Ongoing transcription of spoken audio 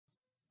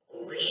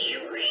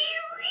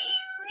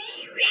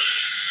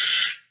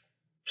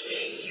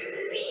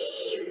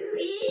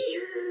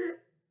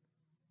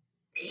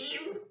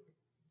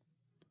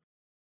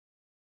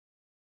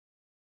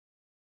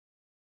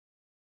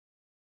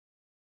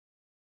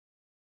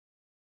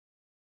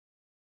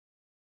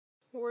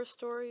War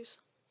Stories,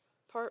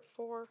 Part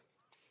 4,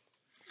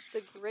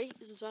 The Great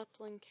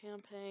Zeppelin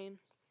Campaign,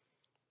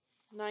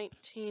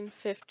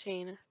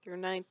 1915 through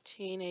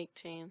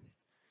 1918.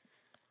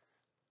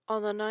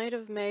 On the night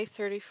of May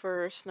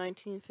 31st,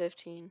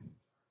 1915,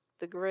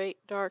 the great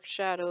dark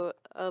shadow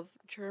of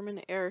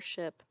German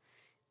airship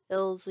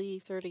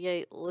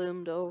LZ-38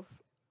 loomed over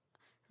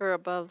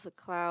above the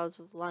clouds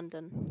of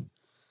London.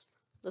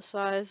 The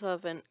size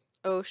of an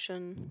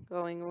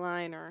ocean-going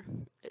liner,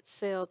 it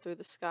sailed through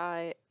the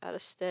sky at a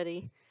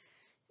steady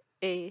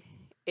 80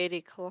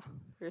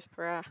 kilometers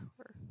per hour,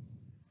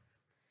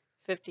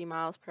 50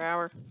 miles per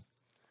hour.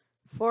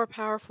 Four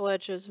powerful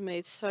edges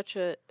made such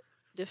a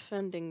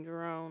defending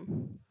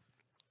drone.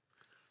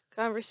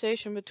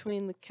 Conversation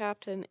between the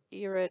Captain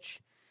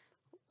Erich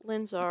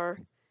Linzar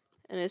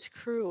and his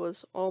crew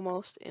was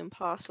almost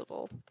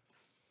impossible.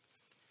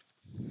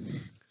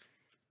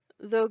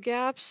 Though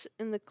gaps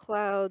in the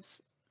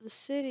clouds, the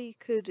city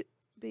could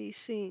be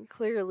seen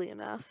clearly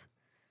enough.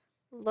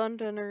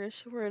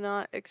 Londoners were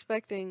not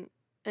expecting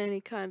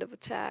any kind of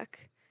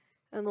attack,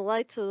 and the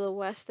lights of the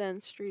West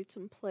End streets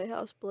and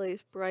playhouse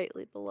blazed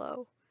brightly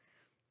below.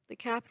 The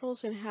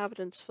capital's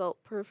inhabitants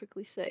felt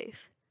perfectly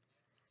safe.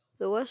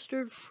 The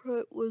Western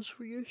Front was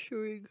a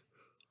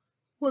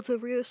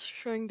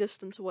reassuring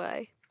distance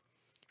away,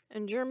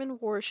 and German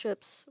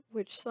warships,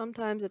 which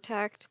sometimes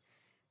attacked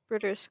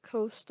British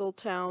coastal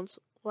towns,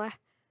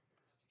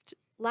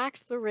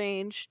 lacked the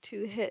range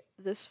to hit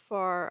this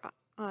far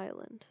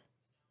inland.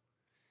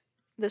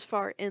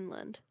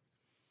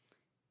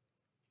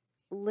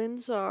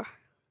 Linzars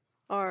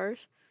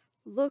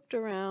looked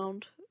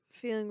around,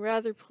 feeling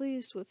rather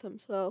pleased with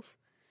himself.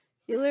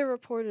 He later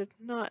reported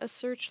not a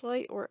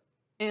searchlight or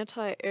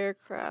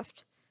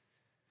anti-aircraft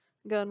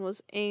gun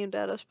was aimed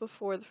at us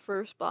before the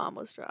first bomb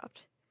was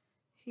dropped.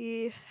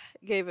 He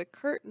gave a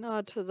curt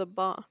nod to the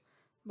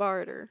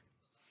bombarder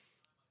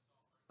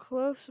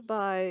close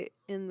by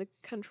in the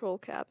control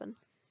cabin,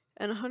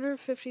 and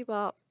 150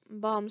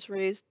 bombs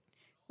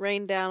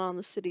rained down on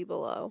the city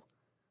below.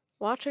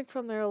 Watching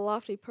from their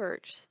lofty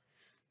perch,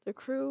 the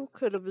crew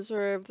could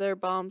observe their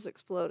bombs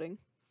exploding.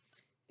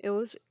 It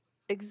was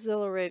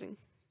exhilarating.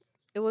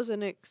 It was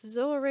an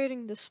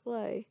exhilarating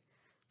display.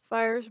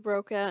 Fires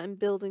broke out and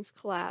buildings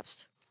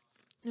collapsed.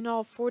 In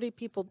all,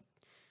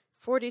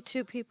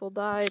 42 people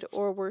died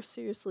or were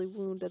seriously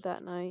wounded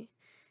that night,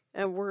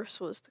 and worse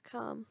was to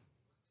come.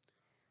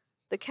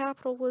 The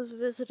capital was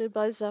visited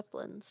by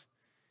Zeppelins,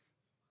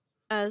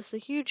 as the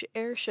huge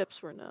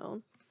airships were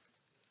known.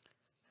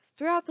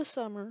 Throughout the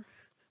summer,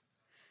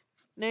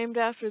 named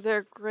after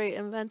their great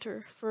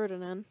inventor,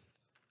 Ferdinand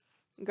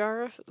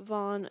Garif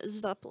von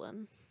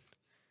Zeppelin,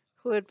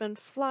 who had been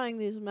flying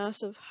these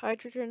massive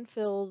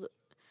hydrogen-filled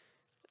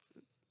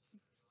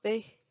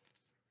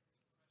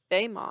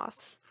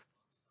behemoths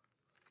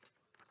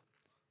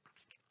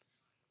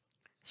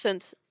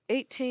since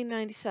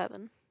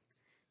 1897.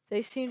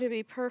 They seemed to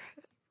be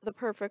the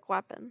perfect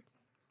weapon.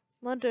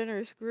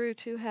 Londoners grew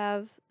to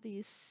have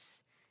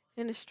these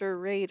sinister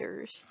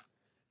raiders.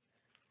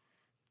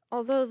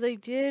 Although they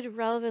did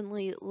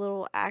relevantly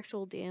little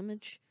actual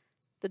damage,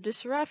 the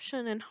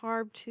disruption and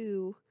harm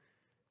to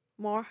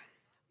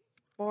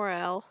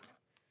morale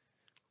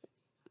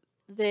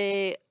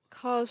they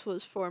caused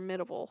was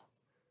formidable.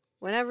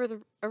 Whenever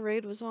a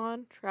raid was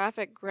on,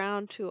 traffic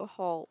ground to a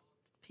halt.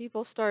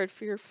 People stared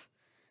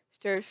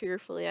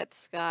fearfully at the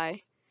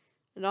sky,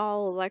 and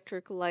all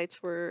electric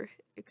lights were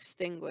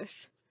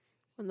extinguished.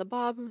 When the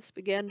bombs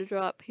began to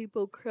drop,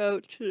 people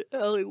crouched in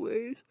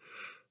alleyways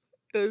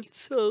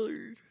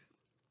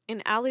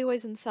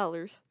and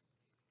cellars.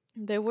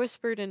 They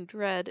whispered in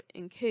dread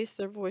in case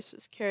their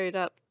voices carried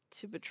up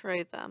to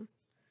betray them.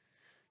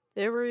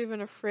 They were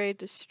even afraid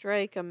to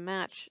strike a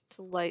match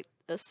to light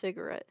a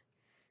cigarette,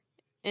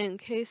 in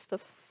case the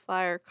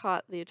fire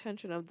caught the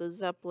attention of the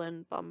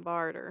Zeppelin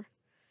bombarder.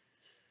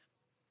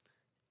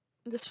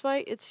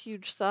 Despite its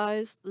huge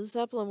size, the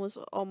Zeppelin was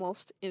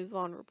almost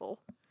invulnerable.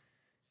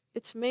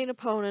 Its main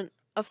opponent,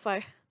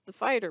 the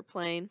fighter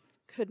plane,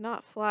 could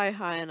not fly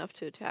high enough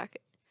to attack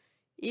it.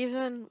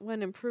 Even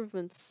when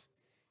improvements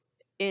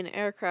in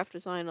aircraft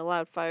design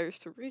allowed fighters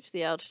to reach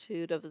the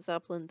altitude of a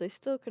Zeppelin, they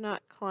still could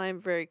not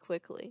climb very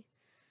quickly,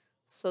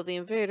 so the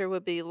invader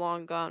would be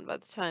long gone by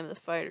the time the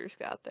fighters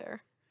got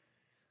there.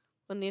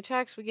 When the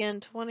attacks began,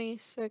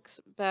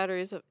 26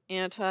 batteries of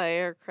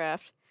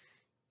anti-aircraft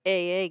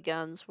AA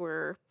guns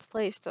were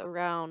placed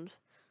around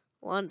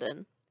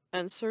London,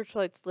 and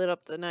searchlights lit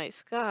up the night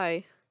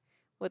sky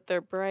with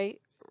their bright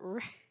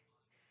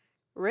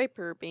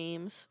rapier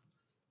beams.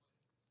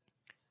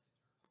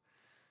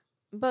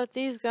 But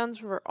these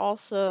guns were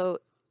also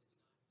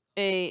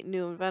a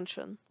new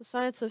invention. The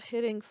science of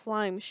hitting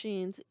flying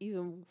machines,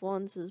 even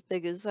ones as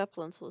big as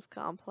Zeppelins, was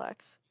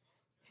complex.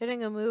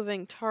 hitting a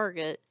moving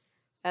target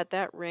at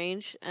that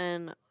range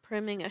and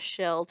priming a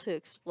shell to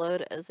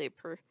explode as a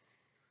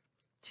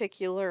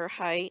particular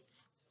height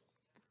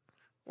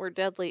were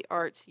deadly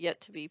arts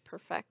yet to be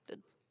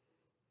perfected.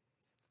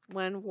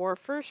 When war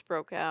first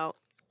broke out,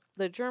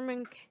 the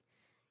German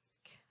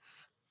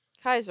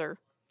Kaiser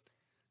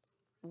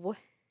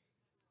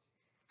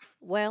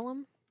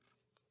Wilhelm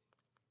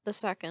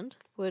II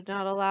would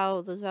not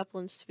allow the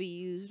Zeppelins to be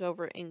used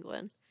over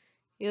England.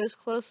 He was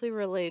closely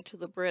related to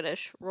the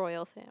British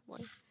royal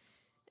family,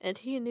 and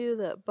he knew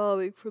that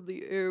bombing from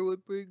the air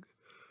would bring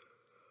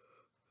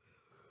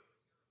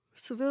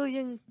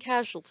civilian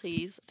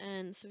casualties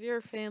and severe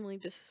family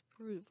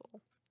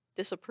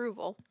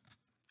disapproval.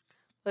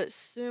 But it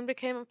soon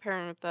became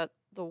apparent that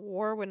the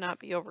war would not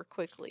be over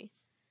quickly.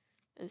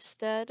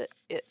 Instead,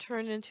 it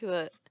turned into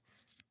a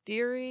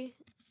dreary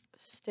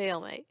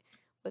stalemate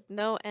with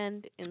no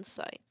end in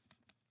sight,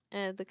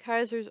 and the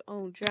Kaiser's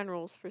own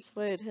generals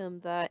persuaded him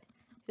that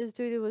his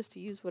duty was to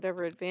use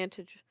whatever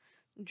advantage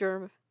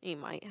Germany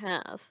might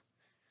have.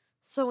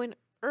 So in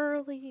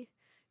early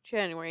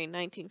January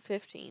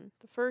 1915,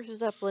 the first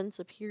Zeppelins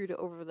appeared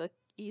over the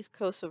east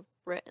coast of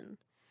Britain,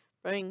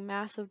 bringing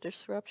massive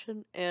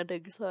disruption and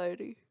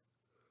anxiety.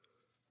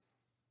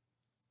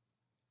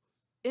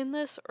 In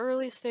this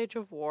early stage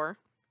of war,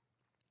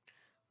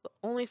 the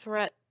only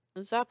threat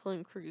the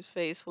Zeppelin crews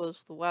faced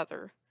was the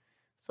weather.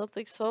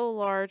 Something so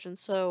large and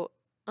so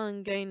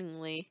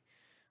ungainly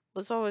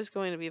was always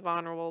going to be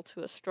vulnerable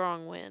to a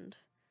strong wind.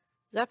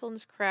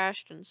 Zeppelins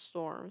crashed in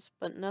storms,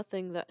 but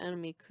nothing the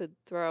enemy could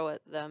throw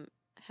at them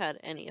had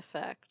any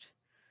effect.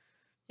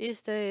 These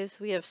days,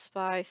 we have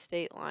spy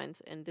state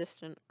lines and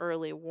distant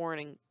early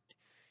warning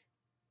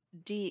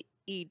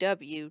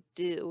DEW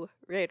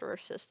radar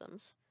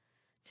systems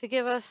to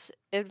give us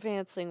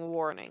advancing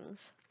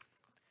warnings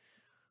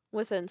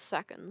within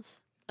seconds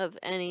of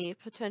any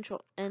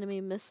potential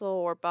enemy missile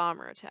or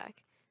bomber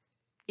attack,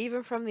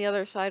 even from the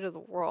other side of the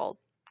world.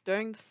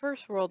 During the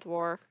First World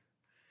War,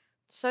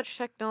 such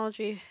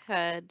technology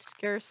had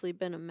scarcely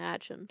been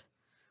imagined,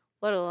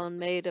 let alone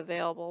made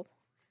available.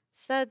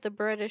 Instead, the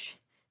British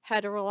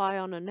had to rely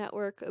on a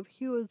network of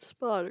human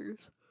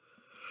spotters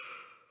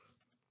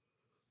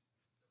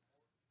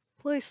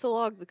placed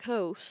along the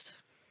coast,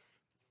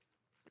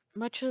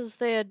 much as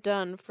they had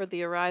done for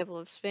the arrival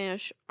of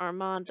Spanish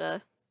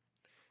Armada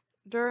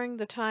during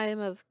the time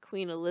of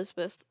Queen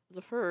Elizabeth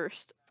I.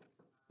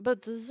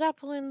 But the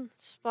Zeppelin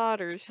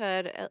spotters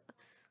had at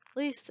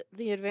least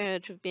the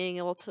advantage of being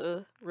able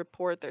to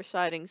report their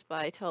sightings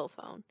by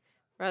telephone,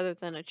 rather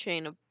than a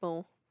chain of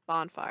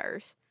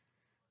bonfires.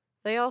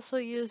 They also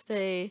used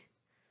a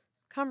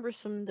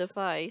cumbersome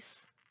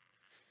device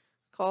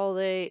called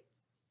a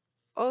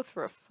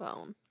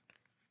othrophone,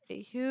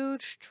 a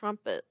huge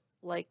trumpet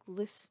like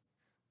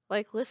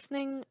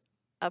listening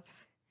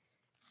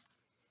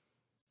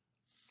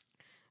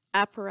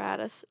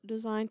apparatus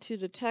designed to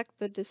detect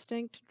the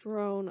distinct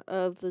drone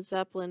of the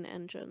Zeppelin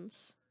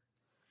engines.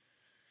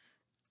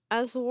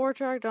 As the war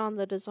dragged on,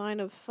 the design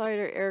of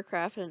fighter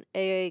aircraft and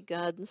AA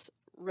guns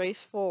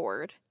raced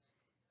forward.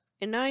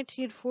 In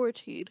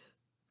 1914,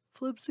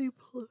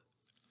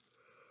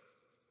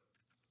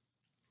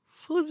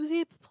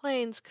 flimsy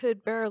planes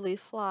could barely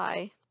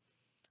fly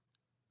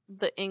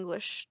the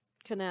English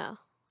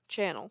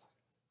Channel.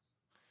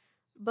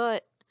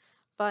 But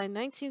by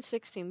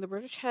 1916, the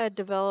British had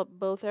developed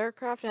both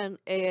aircraft and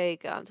AA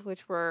guns,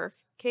 which were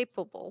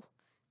capable,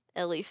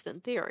 at least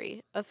in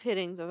theory, of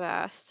hitting the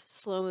vast,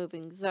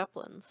 slow-moving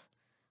Zeppelins.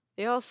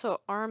 They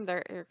also armed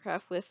their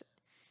aircraft with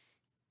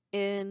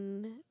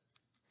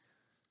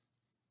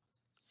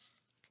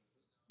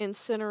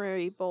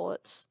incendiary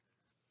bullets,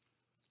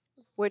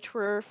 which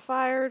were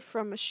fired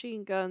from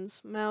machine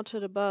guns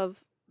mounted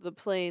above the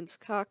plane's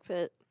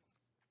cockpit.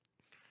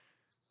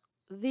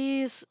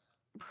 These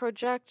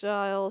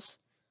projectiles,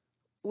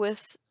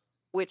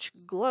 which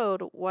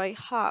glowed white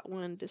hot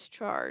when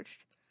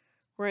discharged,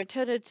 were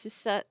intended to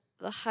set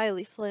the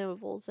highly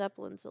flammable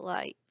Zeppelins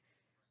alight.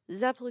 The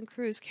Zeppelin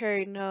crews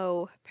carried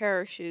no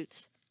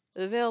parachutes.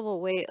 The available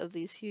weight of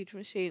these huge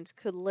machines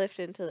could lift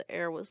into the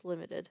air was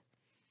limited,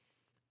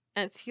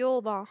 and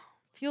fuel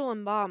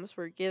and bombs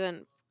were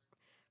given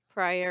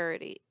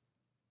priority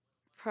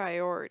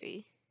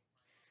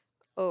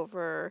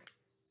over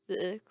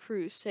the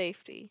crew's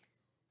safety.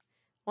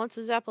 Once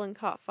a Zeppelin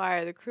caught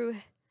fire, the crew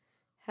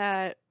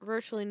had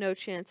virtually no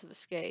chance of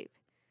escape,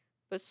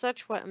 but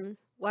such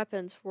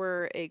weapons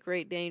were a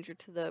great danger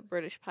to the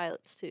British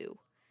pilots too,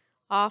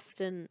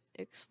 often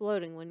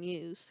exploding when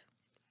used.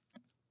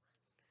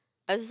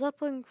 As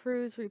Zeppelin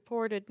crews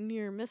reported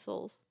near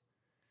missiles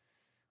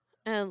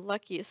and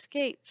lucky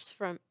escapes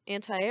from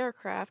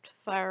anti-aircraft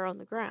fire on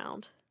the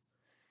ground,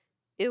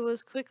 it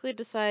was quickly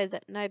decided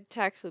that night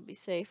attacks would be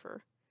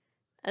safer.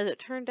 As it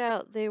turned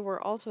out, they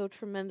were also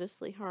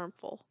tremendously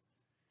harmful.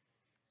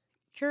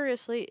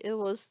 Curiously, it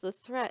was the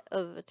threat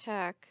of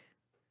attack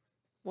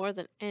more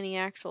than any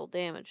actual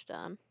damage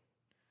done,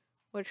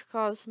 which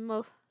caused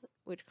the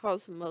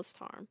most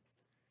harm.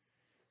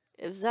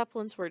 If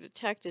Zeppelins were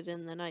detected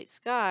in the night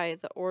sky,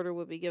 the order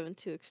would be given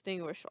to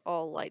extinguish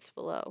all lights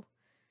below.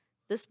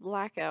 This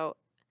blackout,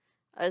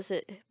 as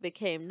it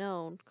became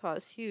known,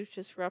 caused huge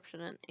disruption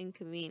and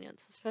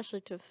inconvenience,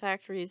 especially to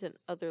factories and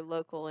other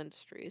local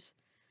industries.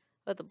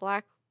 But the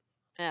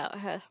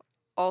blackout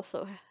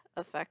also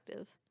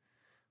effective.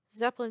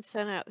 Zeppelin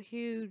sent out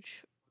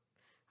huge,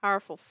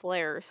 powerful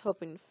flares,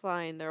 hoping to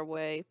find their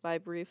way by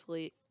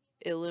briefly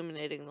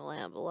illuminating the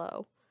land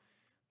below.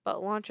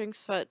 But launching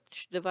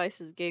such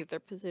devices gave their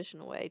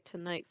position away to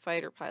night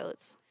fighter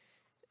pilots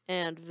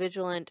and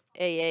vigilant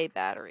AA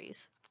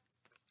batteries.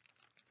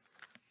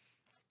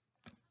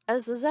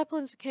 As the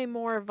Zeppelins became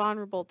more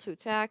vulnerable to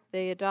attack,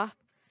 they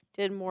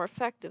adopted more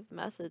effective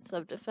methods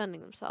of defending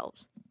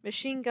themselves.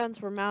 Machine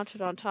guns were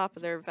mounted on top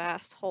of their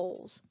vast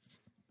hulls.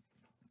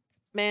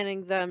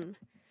 Manning them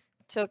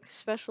took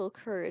special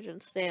courage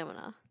and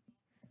stamina.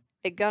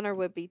 A gunner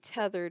would be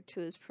tethered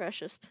to his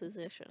precious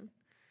position,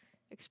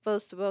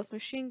 exposed to both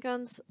machine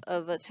guns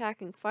of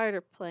attacking fighter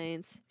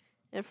planes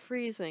and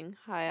freezing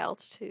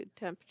high-altitude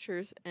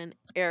temperatures and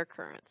air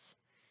currents.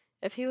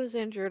 If he was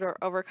injured or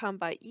overcome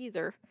by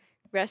either,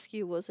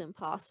 rescue was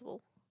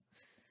impossible.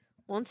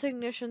 One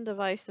ignition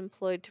device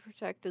employed to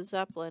protect the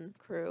Zeppelin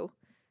crew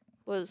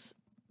was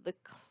the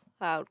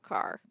Cloud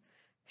Car,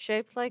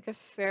 shaped like a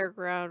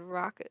fairground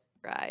rocket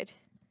ride.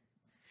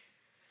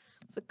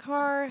 The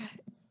car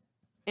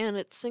and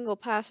its single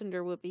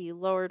passenger would be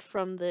lowered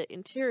from the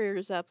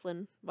interior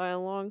Zeppelin by a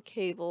long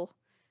cable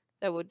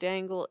that would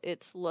dangle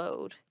its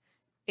load,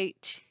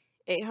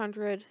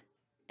 800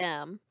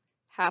 m,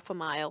 half a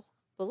mile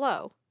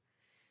below.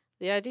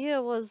 The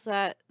idea was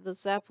that the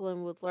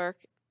Zeppelin would lurk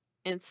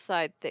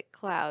inside thick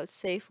clouds,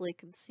 safely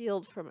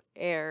concealed from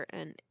air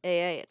and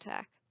AA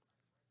attack,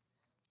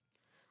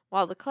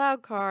 while the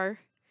Cloud Car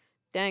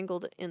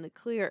dangled in the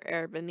clear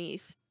air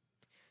beneath,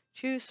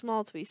 too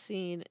small to be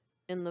seen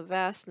in the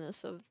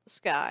vastness of the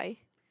sky.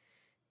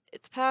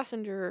 Its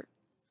passenger,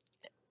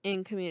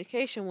 in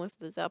communication with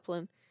the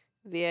Zeppelin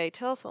via a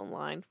telephone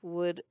line,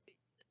 would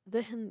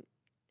then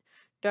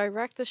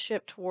direct the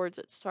ship towards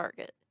its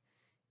target.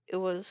 It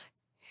was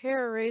a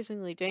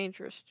hair-raisingly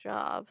dangerous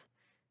job.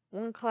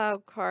 One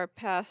Cloud Car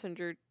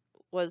passenger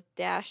was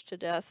dashed to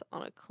death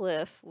on a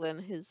cliff when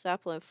his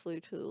Zeppelin flew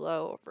too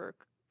low over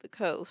the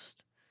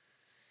coast.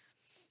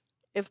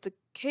 If the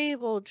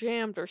cable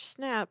jammed or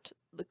snapped,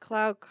 the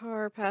Cloud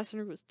Car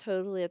passenger was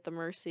totally at the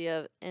mercy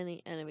of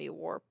any enemy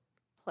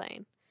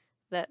warplane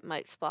that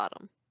might spot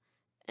him.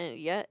 And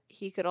yet,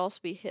 he could also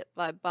be hit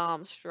by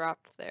bombs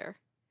dropped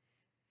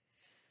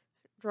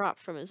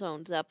from his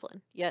own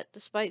Zeppelin. Yet,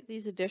 despite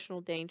these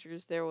additional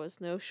dangers, there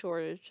was no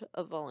shortage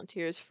of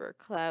volunteers for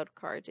Cloud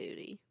Car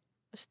duty.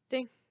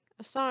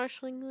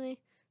 Astonishingly,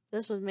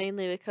 this was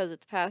mainly because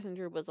its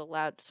passenger was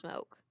allowed to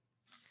smoke,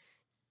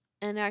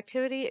 an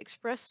activity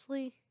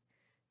expressly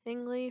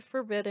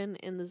forbidden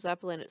in the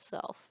Zeppelin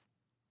itself.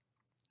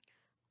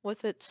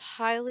 With its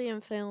highly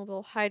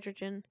inflammable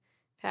hydrogen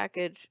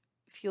package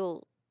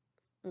fuel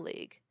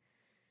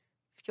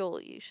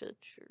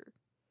usage.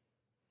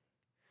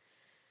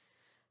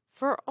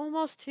 For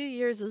almost 2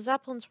 years, the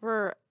Zeppelins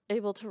were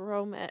able to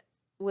roam at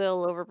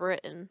will over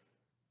Britain.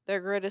 Their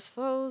greatest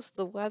foes,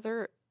 the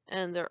weather,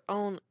 and their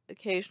own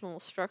occasional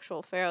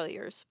structural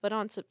failures. But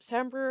on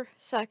September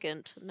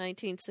 2nd,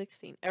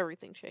 1916,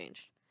 everything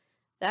changed.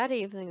 That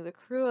evening, the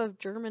crew of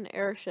German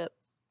airship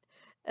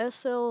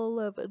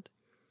SL-11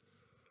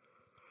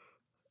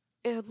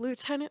 and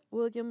Lieutenant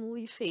William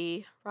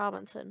Leafy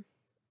Robinson,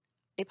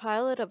 a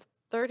pilot of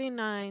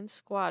 39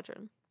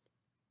 Squadron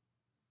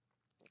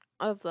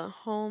of the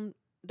Home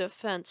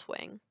Defense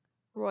Wing,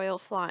 Royal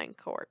Flying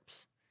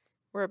Corps,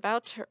 were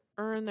about to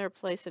earn their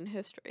place in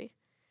history.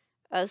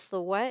 As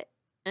the wet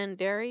and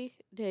dreary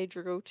day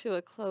drew to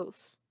a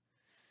close,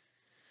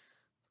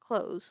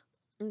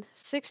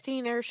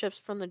 16 airships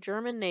from the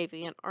German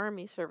Navy and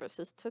Army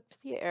services took to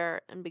the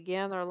air and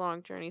began their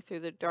long journey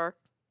through the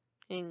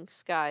darkening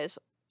skies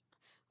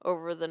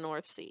over the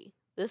North Sea.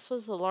 This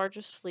was the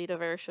largest fleet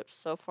of airships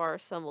so far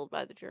assembled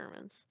by the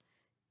Germans,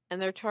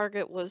 and their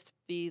target was to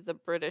be the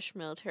British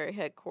military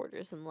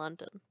headquarters in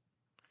London.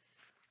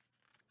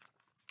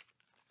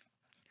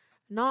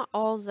 Not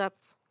all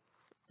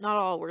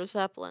were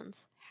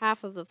Zeppelins.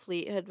 Half of the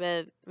fleet had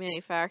been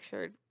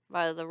manufactured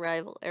by the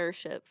rival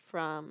airship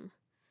firm,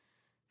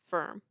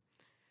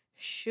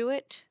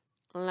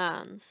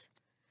 Schuit-Lanz,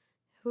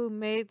 who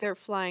made their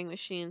flying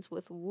machines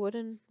with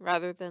wooden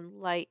rather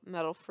than light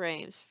metal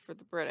frames for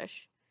the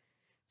British.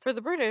 For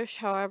the British,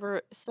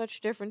 however,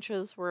 such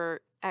differences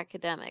were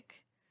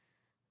academic.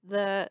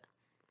 The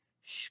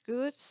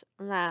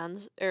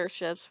Schuit-Lanz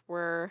airships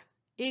were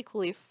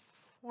equally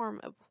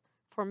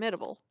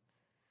formidable.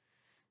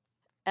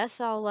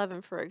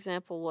 SL-11, for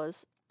example,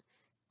 was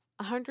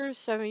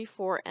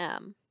 174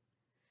 m,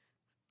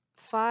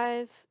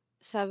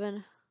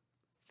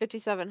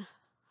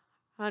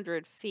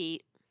 5,700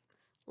 feet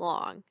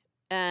long,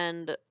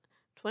 and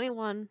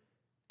 21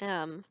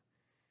 m,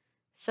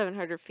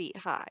 700 feet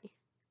high.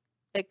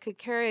 It could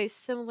carry a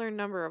similar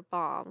number of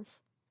bombs.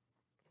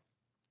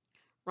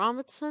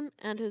 Robinson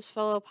and his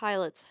fellow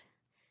pilots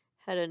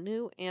had a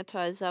new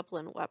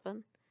anti-Zeppelin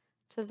weapon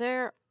to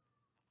their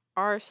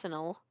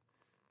arsenal,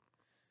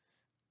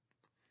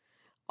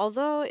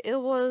 although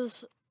it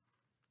was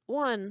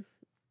one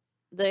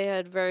they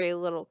had very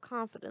little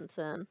confidence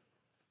in.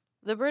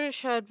 The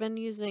British had been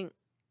using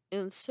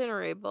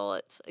incendiary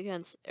bullets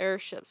against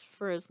airships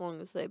for as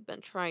long as they've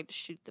been trying to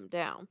shoot them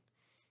down.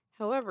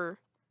 However,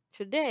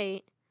 to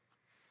date,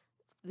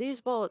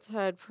 these bullets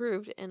had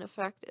proved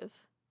ineffective.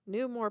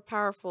 New, more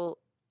powerful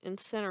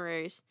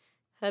incendiaries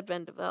had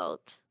been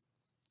developed,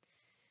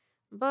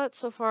 but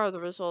so far the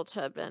results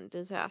had been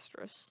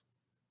disastrous.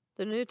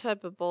 The new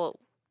type of bullet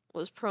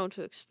was prone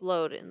to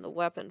explode in the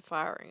weapon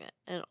firing it,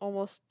 and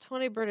almost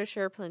 20 British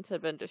airplanes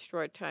had been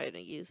destroyed trying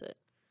to use it.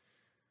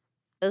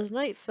 As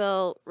night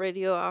fell,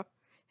 radio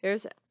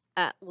operators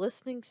at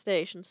listening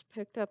stations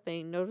picked up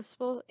a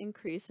noticeable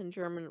increase in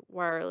German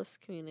wireless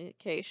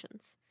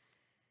communications,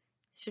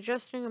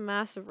 suggesting a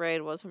massive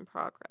raid was in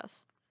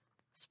progress.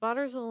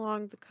 Spotters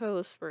along the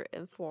coast were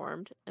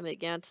informed and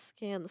began to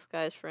scan the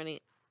skies for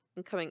any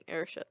incoming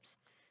airships.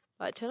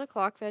 By 10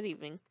 o'clock that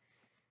evening,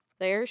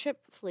 the airship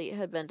fleet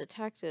had been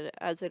detected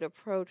as it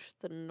approached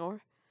the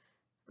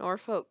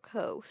Norfolk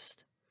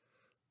coast.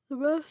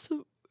 The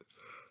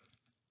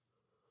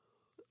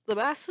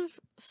massive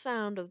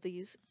sound of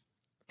these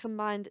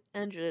combined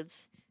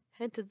engines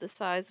hinted the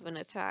size of an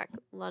attack.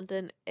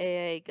 London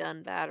AA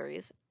gun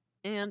batteries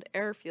and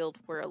airfield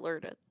were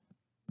alerted.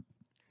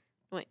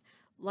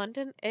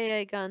 London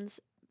AA guns,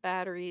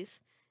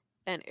 batteries,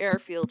 and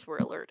airfields were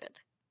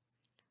alerted.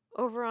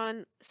 Over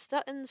on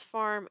Stutton's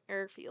Farm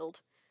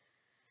Airfield,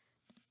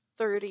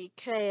 30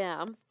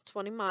 km,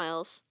 20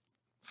 miles,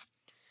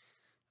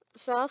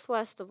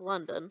 southwest of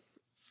London,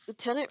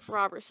 Lieutenant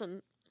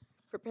Robertson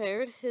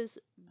prepared his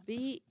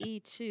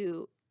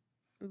BE-2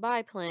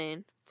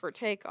 biplane for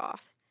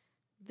takeoff.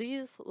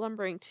 These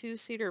lumbering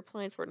two-seater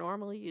planes were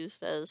normally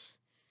used as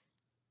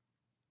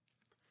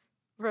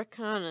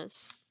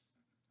reconnaissance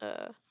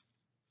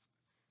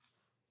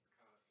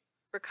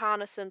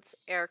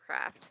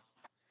aircraft,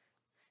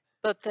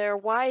 but their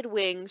wide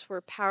wings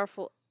were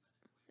powerful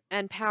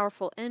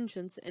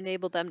engines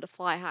enabled them to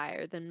fly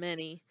higher than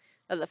many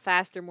of the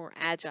faster, more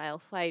agile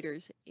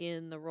fighters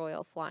in the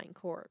Royal Flying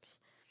Corps.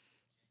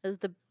 As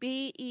the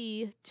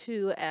BE-2s,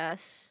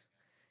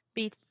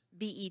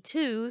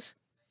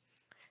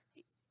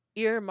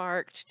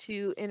 earmarked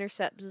to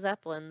intercept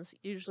Zeppelins,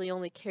 usually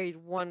only carried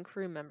one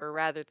crew member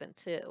rather than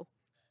two.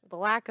 The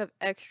lack of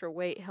extra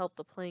weight helped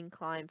the plane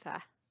climb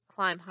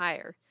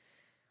higher.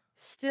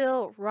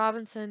 Still,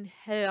 Robinson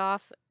headed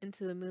off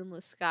into the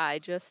moonless sky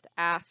just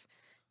half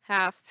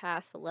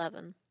past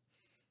 11.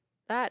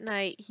 That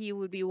night, he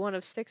would be one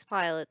of 6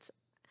 pilots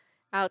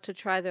out to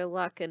try their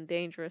luck in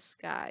dangerous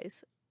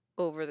skies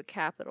over the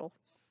capital.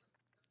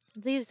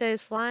 These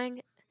days,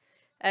 flying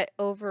at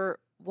over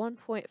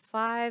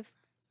 1.5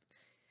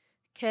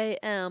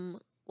 km,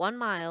 1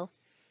 mile,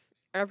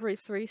 every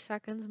 3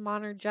 seconds,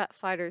 modern jet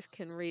fighters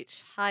can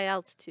reach high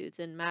altitudes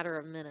in a matter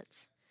of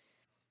minutes.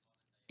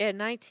 In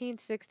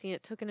 1916,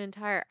 it took an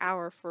entire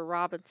hour for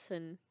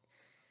Robinson's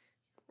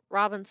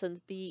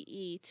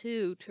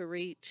BE-2 to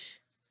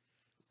reach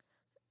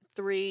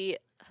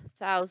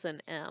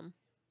 3,000 m,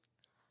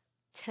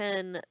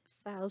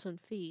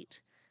 10,000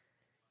 feet.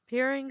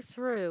 Peering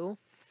through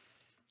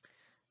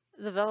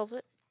the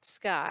velvet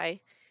sky,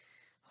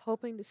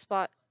 hoping to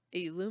spot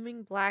a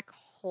looming black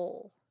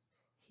hole,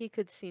 he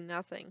could see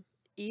nothing,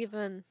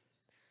 even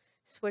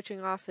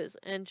switching off his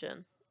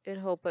engine in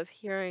hope of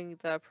hearing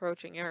the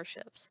approaching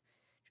airships.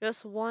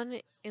 Just 1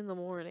 in the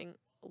morning,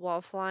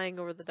 while flying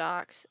over the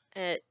docks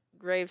at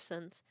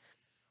Gravesend,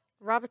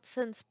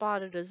 Robinson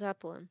spotted a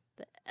Zeppelin,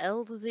 the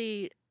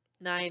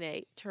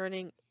LZ-98,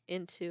 turning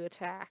into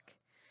attack.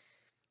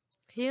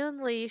 He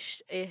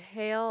unleashed a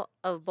hail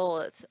of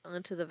bullets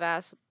onto the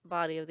vast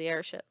body of the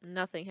airship.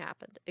 Nothing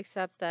happened,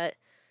 except that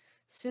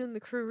soon the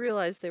crew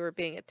realized they were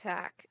being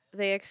attacked.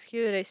 They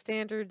executed a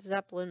standard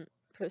Zeppelin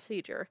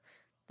procedure.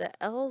 The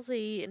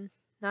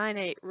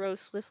LZ-98 rose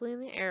swiftly in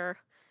the air,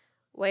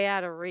 way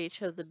out of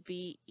reach of the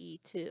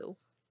BE-2.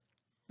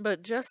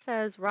 But just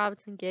as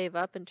Robinson gave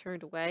up and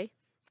turned away,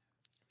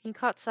 he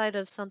caught sight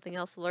of something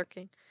else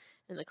lurking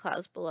in the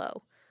clouds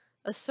below.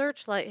 A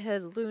searchlight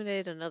had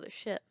illuminated another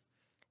ship.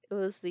 It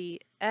was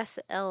the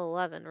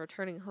SL-11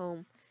 returning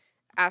home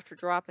after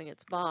dropping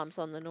its bombs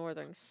on the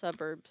northern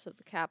suburbs of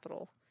the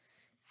capital.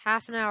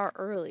 Half an hour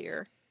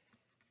earlier,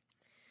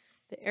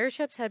 the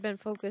airships had been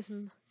focused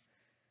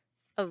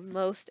of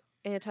most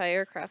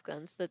anti-aircraft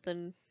guns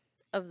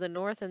of the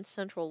north and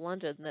central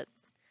London that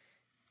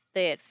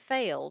they had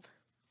failed,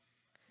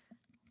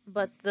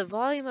 but the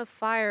volume of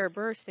fire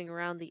bursting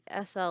around the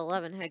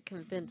SL-11 had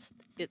convinced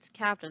its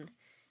captain,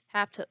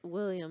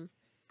 William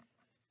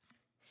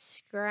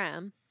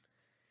Scram,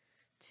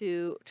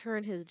 to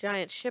turn his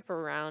giant ship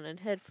around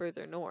and head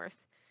further north.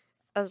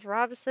 As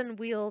Robinson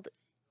wheeled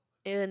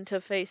in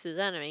to face his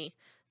enemy,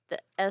 the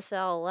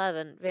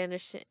SL-11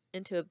 vanished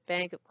into a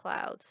bank of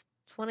clouds.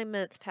 20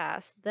 minutes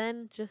passed.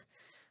 Then, just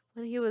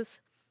when he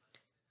was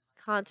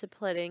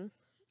Contemplating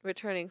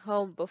returning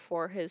home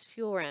before his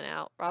fuel ran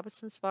out,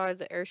 Robinson spotted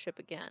the airship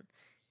again.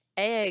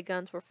 AA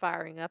guns were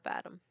firing up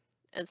at him,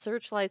 and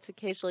searchlights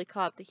occasionally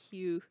caught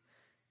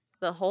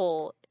the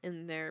hole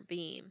in their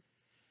beam.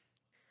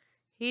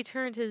 He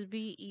turned his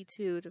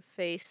BE-2 to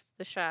face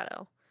the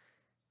shadow.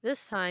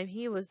 This time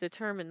he was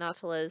determined not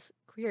to let his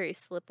query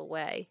slip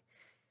away.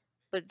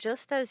 But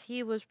just as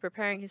he was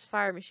preparing his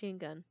fire machine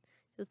gun,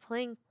 his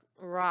plane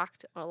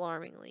rocked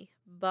alarmingly,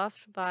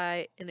 buffed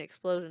by an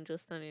explosion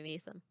just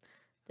underneath him.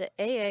 The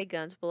AA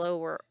guns below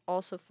were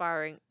also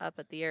firing up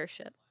at the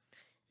airship,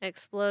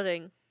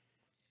 exploding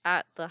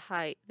at the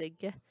height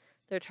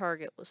their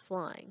target was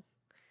flying.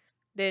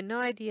 They had no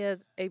idea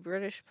a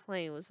British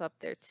plane was up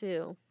there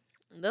too.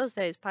 In those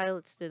days,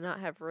 pilots did not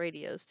have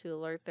radios to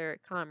alert their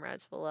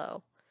comrades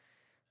below.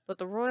 But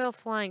the Royal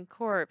Flying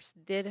Corps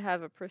did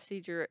have a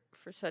procedure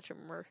for such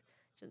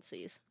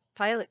emergencies.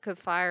 Pilot could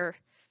fire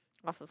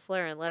off a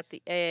flare and let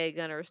the AA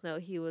gunners know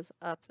he was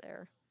up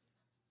there.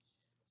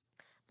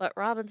 But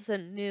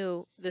Robinson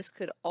knew this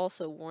could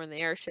also warn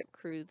the airship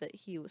crew that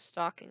he was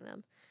stalking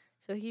them,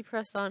 so he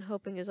pressed on,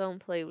 hoping his own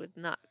plane would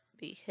not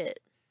be hit.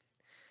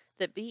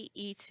 The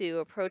BE-2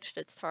 approached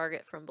its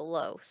target from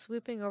below,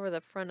 swooping over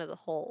the front of the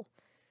hole.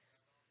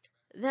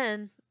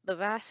 Then the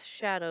vast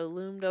shadow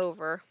loomed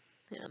over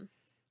him.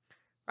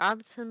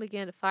 Robinson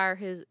began to fire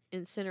his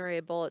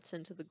incinerated bullets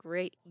into the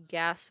great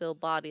gas-filled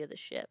body of the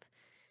ship.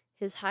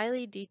 His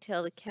highly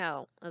detailed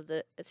account of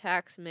the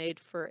attacks made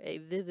for a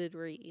vivid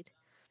read.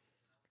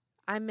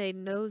 I made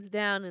nose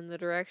down in the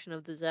direction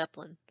of the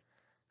Zeppelin.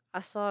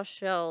 I saw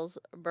shells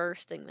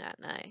bursting that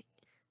night.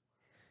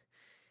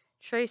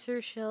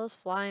 Tracer shells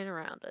flying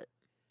around it.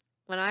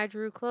 When I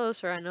drew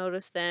closer, I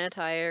noticed the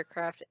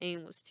anti-aircraft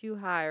aim was too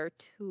high or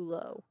too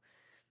low.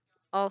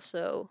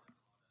 Also,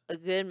 a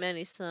good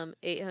many some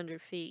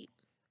 800 feet.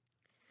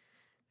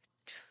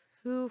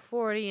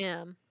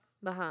 240M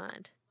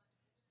behind.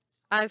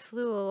 I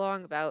flew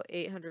along about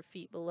 800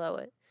 feet below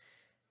it,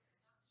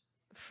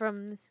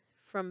 from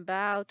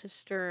bow to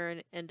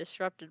stern, and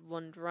disrupted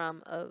one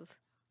drum of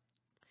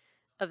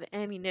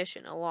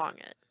ammunition along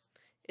it.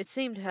 It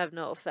seemed to have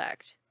no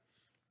effect.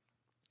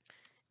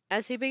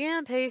 As he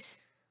began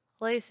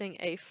placing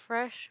a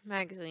fresh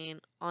magazine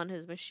on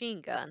his machine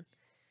gun,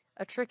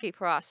 a tricky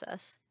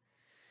process,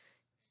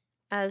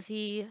 as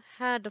he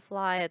had to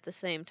fly at the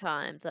same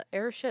time, the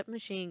airship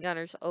machine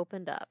gunners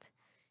opened up.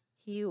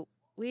 He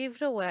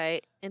weaved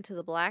away into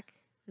the black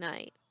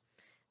night,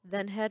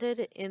 then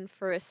headed in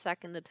for a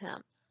second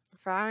attempt,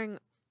 firing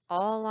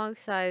all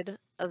alongside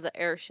of the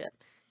airship.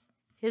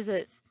 He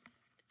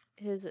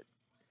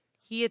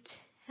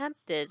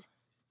attempted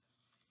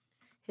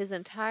his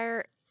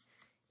entire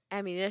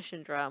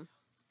ammunition drum,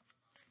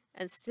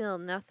 and still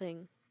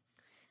nothing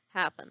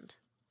happened.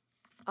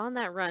 On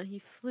that run, he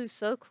flew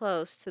so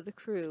close to the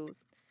crew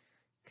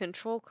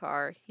control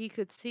car, he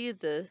could see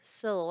the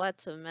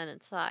silhouettes of men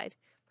inside.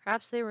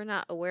 Perhaps they were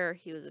not aware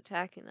he was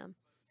attacking them.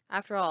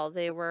 After all,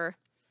 they were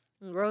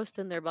engrossed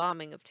in their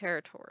bombing of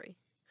territory.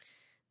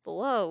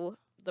 Below,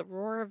 the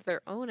roar of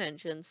their own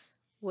engines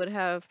would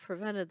have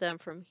prevented them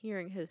from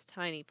hearing his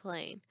tiny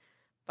plane.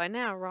 By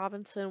now,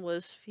 Robinson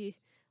was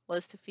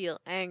to feel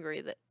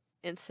angry that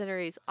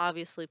incinerators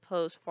obviously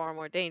posed far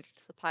more danger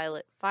to the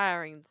pilot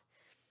firing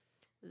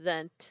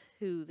than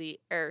to the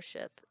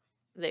airship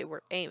they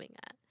were aiming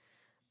at.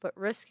 But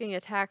risking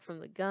attack from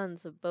the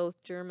guns of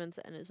both Germans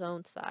and his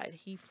own side,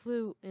 he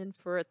flew in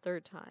for a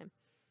third time,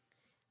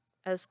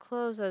 as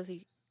close as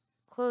he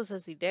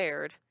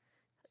dared.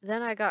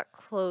 Then I got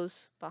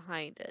close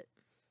behind it.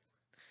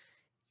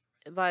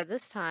 By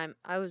this time,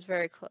 I was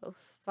very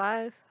close,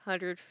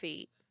 500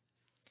 feet,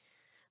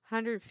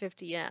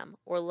 150 m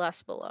or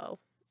less below,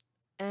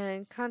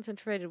 and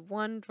concentrated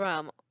one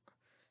drum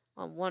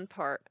on one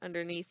part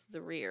underneath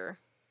the rear.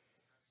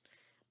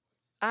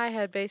 I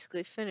had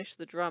basically finished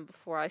the drum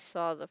before I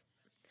saw the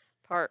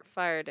part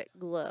fired at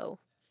glow.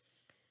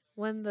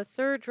 When the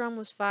third drum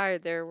was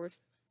fired, there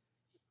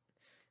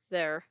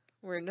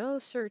were no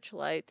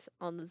searchlights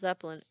on the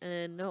Zeppelin,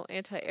 and no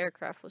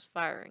anti-aircraft was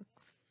firing.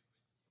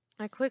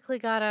 I quickly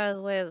got out of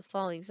the way of the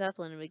falling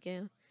Zeppelin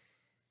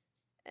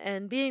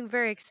and being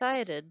very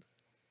excited,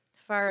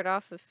 fired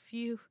off a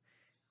few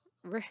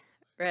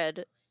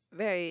red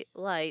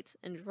lights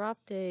and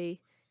dropped a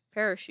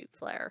parachute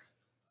flare.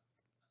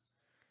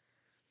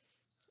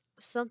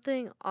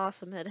 Something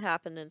awesome had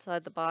happened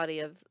inside the body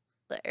of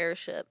the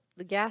airship.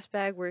 The gas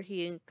bag where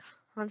he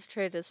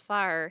concentrated his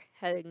fire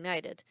had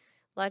ignited,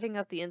 lighting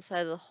up the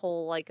inside of the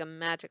hole like a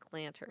magic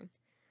lantern.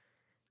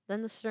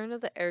 Then the stern of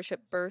the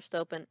airship burst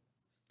open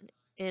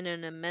in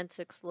an immense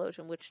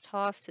explosion, which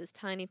tossed his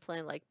tiny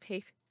plane like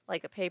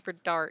a paper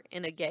dart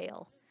in a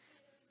gale.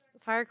 The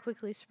fire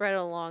quickly spread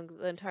along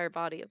the entire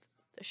body of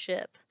the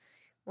ship.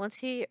 Once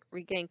he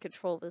regained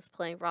control of his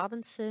plane,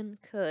 Robinson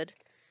could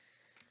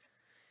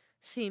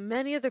see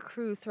many of the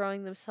crew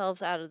throwing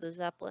themselves out of the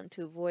Zeppelin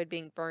to avoid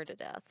being burned to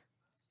death.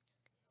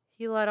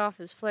 He let off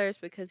his flares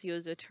because he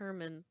was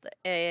determined the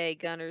AA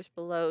gunners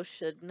below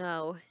should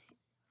know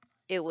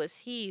It was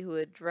he who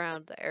had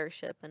drowned the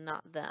airship and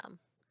not them.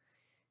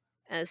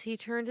 As he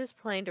turned his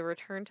plane to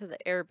return to the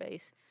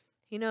airbase,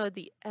 he noted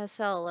the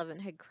SL-11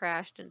 had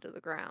crashed into the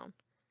ground.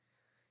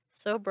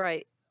 So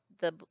bright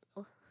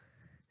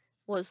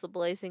was the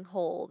blazing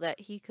hole that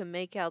he could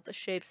make out the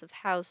shapes of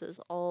houses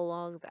all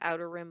along the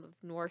outer rim of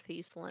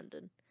northeast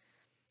London.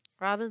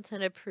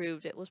 Robinson had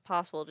proved it was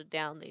possible to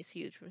down these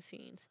huge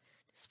machines,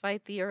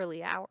 despite the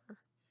early hour.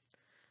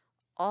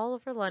 All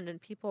over London,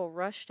 people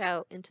rushed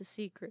out into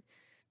streets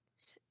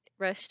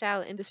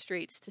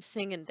to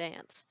sing and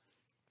dance.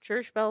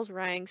 Church bells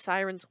rang,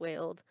 sirens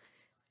wailed,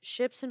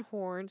 ships and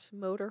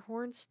motor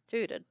horns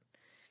tooted.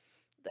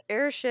 The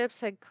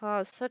airships had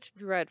caused such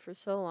dread for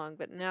so long,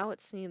 but now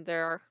it seemed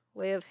there was a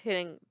way of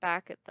hitting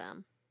back at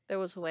them.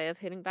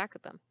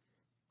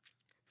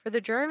 For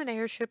the German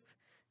airship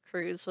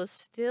cruise was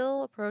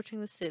still approaching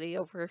the city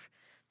over the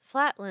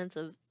flatlands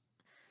of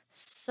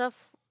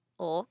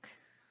Suffolk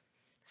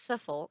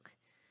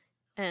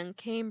and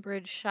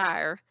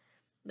Cambridgeshire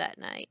that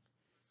night.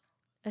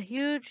 The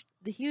huge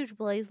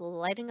blaze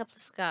lighting up the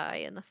sky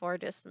in the far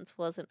distance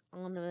was an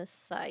ominous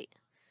sight.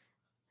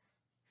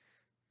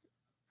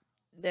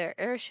 Their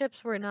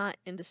airships were not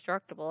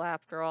indestructible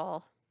after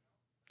all.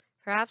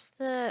 Perhaps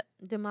the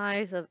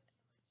demise of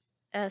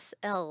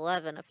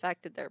SL-11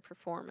 affected their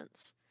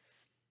performance.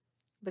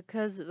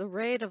 Because the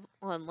raid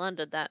on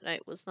London that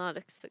night was not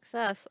a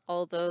success,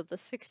 although the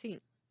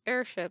 16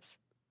 airships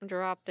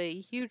dropped a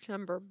huge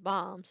number of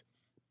bombs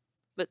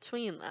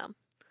between them.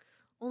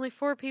 Only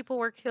 4 people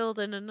were killed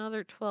and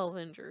another 12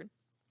 injured.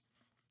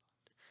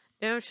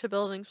 Damage to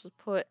buildings was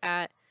put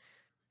at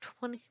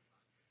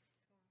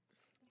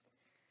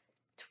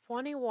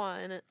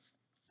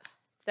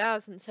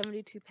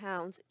 21,072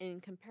 pounds. In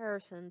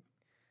comparison,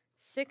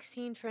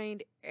 16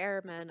 trained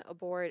airmen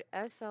aboard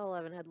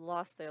SL-11 had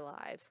lost their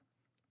lives,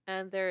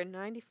 and their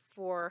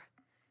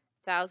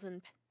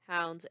 94,000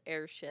 pounds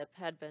airship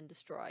had been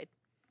destroyed.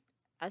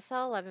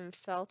 SL-11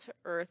 fell to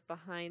earth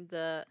behind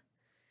the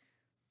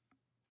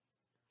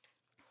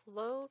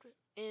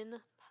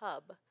Plough-in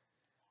pub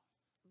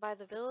by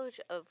the village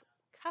of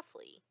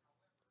Cuffley,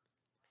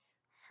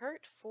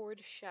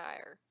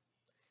 Hertfordshire.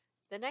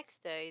 The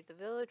next day, the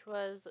village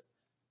was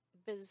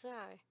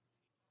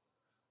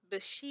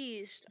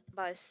besieged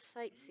by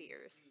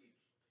sightseers,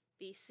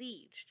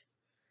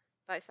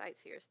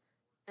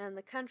 and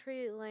the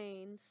country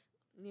lanes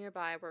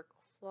nearby were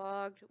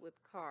clogged with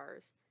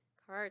cars,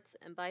 carts,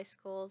 and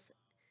bicycles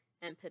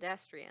and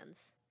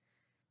pedestrians.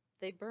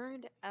 They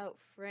burned out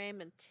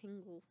frame and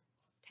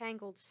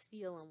tangled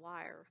steel and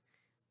wire,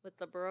 with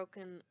the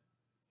broken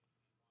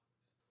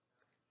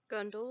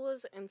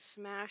gondolas and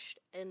smashed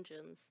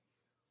engines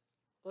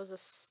was a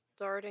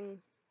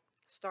startling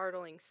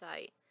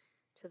sight.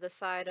 To the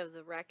side of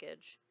the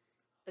wreckage,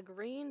 a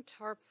green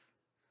tarpaulin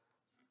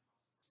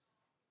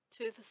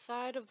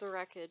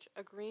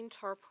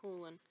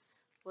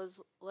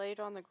was laid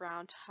on the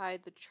ground to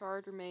hide the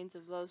charred remains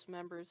of those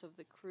members of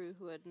the crew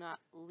who had not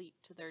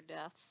leaped to their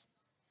deaths.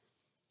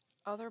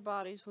 Other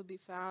bodies would be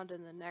found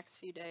in the next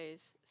few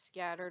days,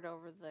 scattered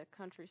over the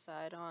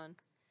countryside on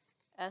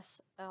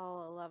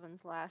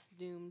SL-11's last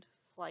doomed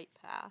flight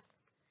path.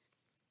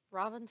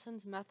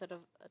 Robinson's method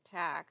of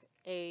attack,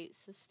 a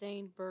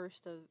sustained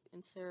burst of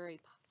incendiary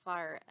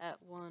fire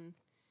at one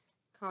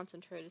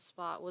concentrated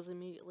spot, was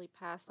immediately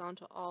passed on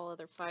to all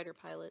other fighter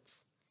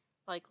pilots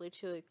likely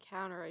to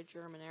encounter a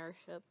German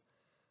airship.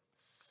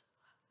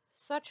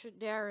 Such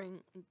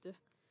daring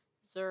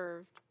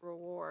deserved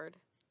reward.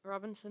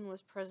 Robinson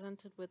was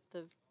presented with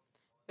the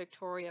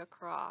Victoria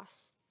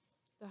Cross,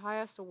 the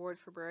highest award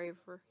for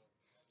bravery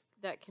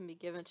that can be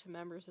given to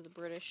members of the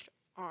British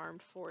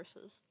Armed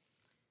Forces.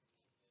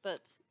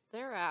 But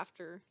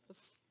thereafter, the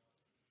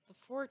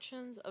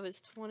fortunes of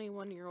his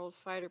 21-year-old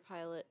fighter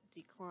pilot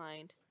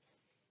declined.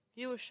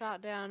 He was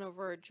shot down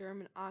over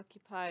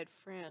German-occupied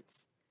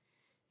France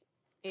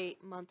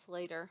 8 months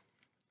later,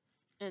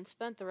 and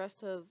spent the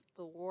rest of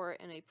the war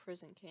in a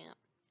prison camp,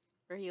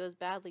 where he was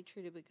badly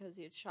treated because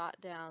he had shot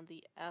down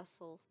the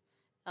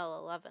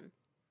SL-11.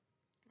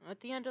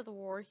 At the end of the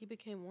war, he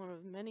became one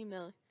of many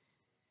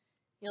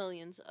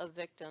millions of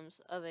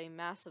victims of a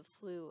massive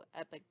flu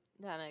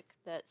epidemic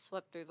that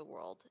swept through the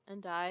world,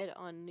 and died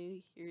on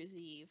New Year's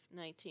Eve,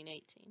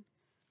 1918.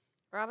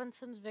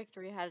 Robinson's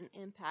victory had an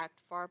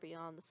impact far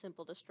beyond the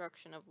simple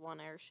destruction of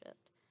one airship.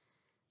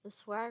 The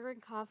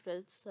swaggering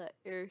confidence that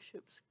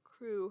airship's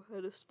crew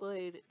had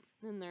displayed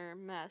in their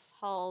mess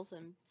halls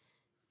and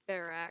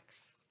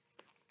barracks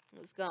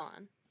was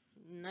gone.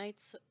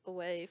 Nights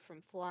away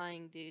from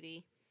flying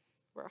duty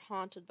were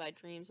haunted by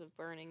dreams of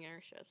burning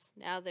airships.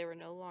 Now they were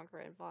no longer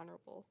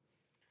invulnerable.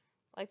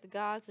 Like the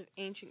gods of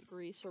ancient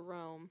Greece or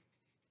Rome,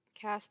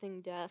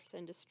 casting death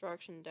and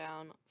destruction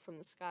down from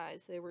the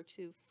skies, they were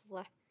too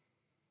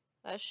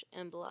flesh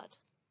and blood.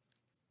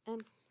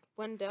 And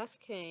when death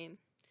came,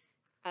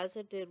 as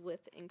it did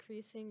with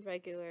increasing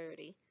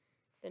regularity,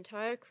 the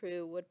entire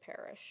crew would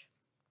perish.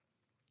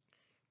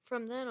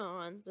 From then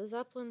on, the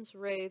Zeppelin's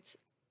raids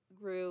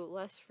grew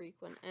less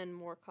frequent and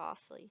more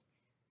costly.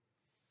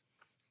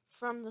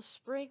 From the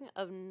spring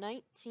of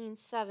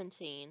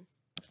 1917,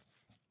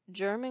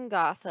 German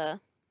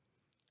Gotha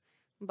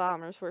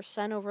bombers were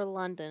sent over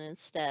London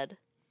instead.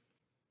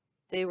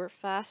 They were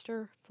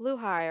faster, flew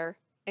higher,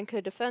 and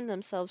could defend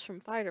themselves from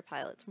fighter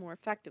pilots more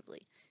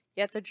effectively.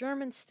 Yet the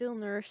Germans still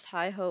nursed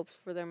high hopes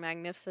for their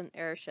magnificent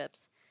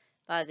airships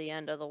by the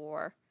end of the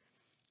war.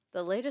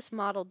 The latest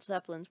modeled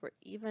Zeppelins were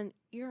even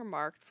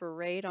earmarked for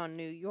raid on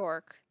New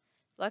York.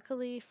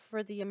 Luckily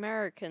for the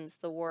Americans,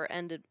 the war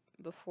ended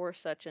before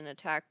such an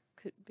attack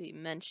could be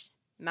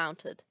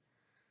mounted.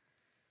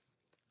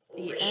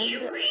 The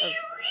end of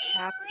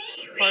part